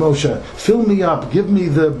 Moshe, fill me up, give me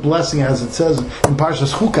the blessing, as it says in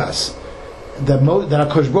Parshas Chukas, that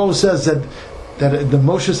HaKadosh Baruch Hu says that the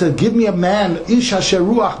Moshe said, give me a man, ish asher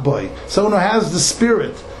ruach boy, someone who has the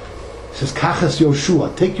spirit. He says, Kachas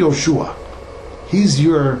Yehoshua, take Yehoshua. He's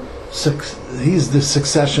the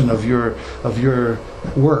succession of your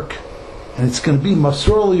work. And it's going to be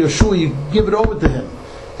Masorah Yehoshua, you give it over to him.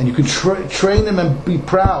 And you can train him and be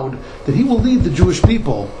proud that he will lead the Jewish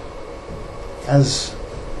people as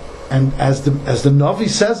the Navi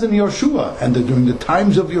says in Yehoshua, and during the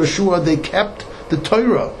times of Yehoshua they kept the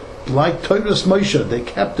Torah, like Torah's Moshe, they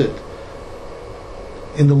kept it.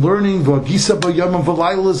 In the learning, V'agisa b'yom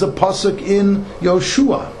v'layla is a pasuk in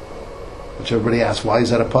Yehoshua, which everybody asks, why is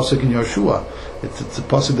that a pasuk in Yehoshua? It's a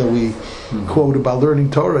pasuk that we quote about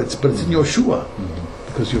learning Torah, but it's in Yehoshua,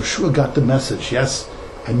 because Yehoshua got the message. Yes,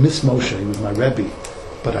 I miss Moshe, he was my Rebbe,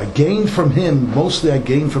 but I gained from him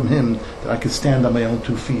that I could stand on my own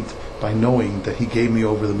 2 feet by knowing that he gave me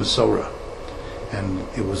over the Masorah. And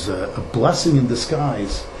it was a blessing in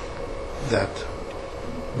disguise that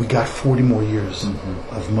we got 40 more years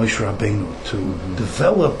of Moshe Rabbeinu to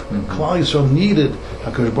develop. Klal Yisrael needed,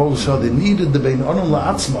 HaKadosh Baruch Hu said, they needed the Ben Adam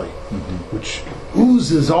La'atzmai, which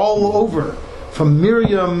oozes all over, from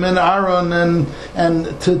Miriyam and Aaron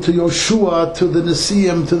and to Yehoshua, to the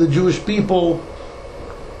Nesiim, to the Jewish people.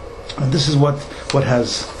 And this is what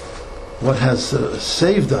has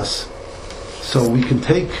saved us, so we can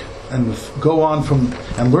take and go on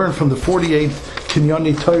and learn from the 48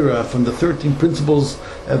 Kinyani Torah, from the 13 principles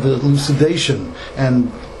of elucidation, and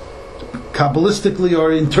Kabbalistically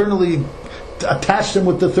or internally attach them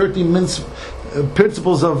with the 13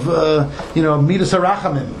 principles of Midas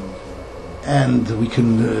HaRachamim, and we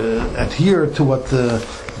can adhere to what the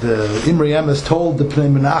Miriyam has told the Pnei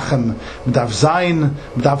Menachem, M'dav Zayin,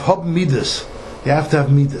 M'dav Hob Midas. You have to have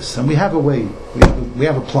Midas, and we have a way. We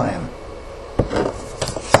have a plan.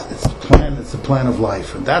 It's the plan of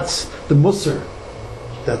life, and that's the Musar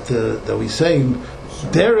that we say.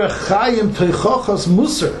 Derech Chayim Teichochas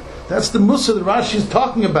Musar. That's the Musar that Rashi is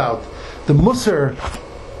talking about. The Musar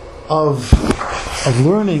of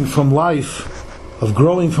learning from life, of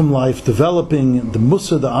growing from life, developing the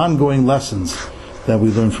Musar, the ongoing lessons that we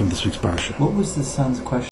learn from this week's parsha. What was the son's question?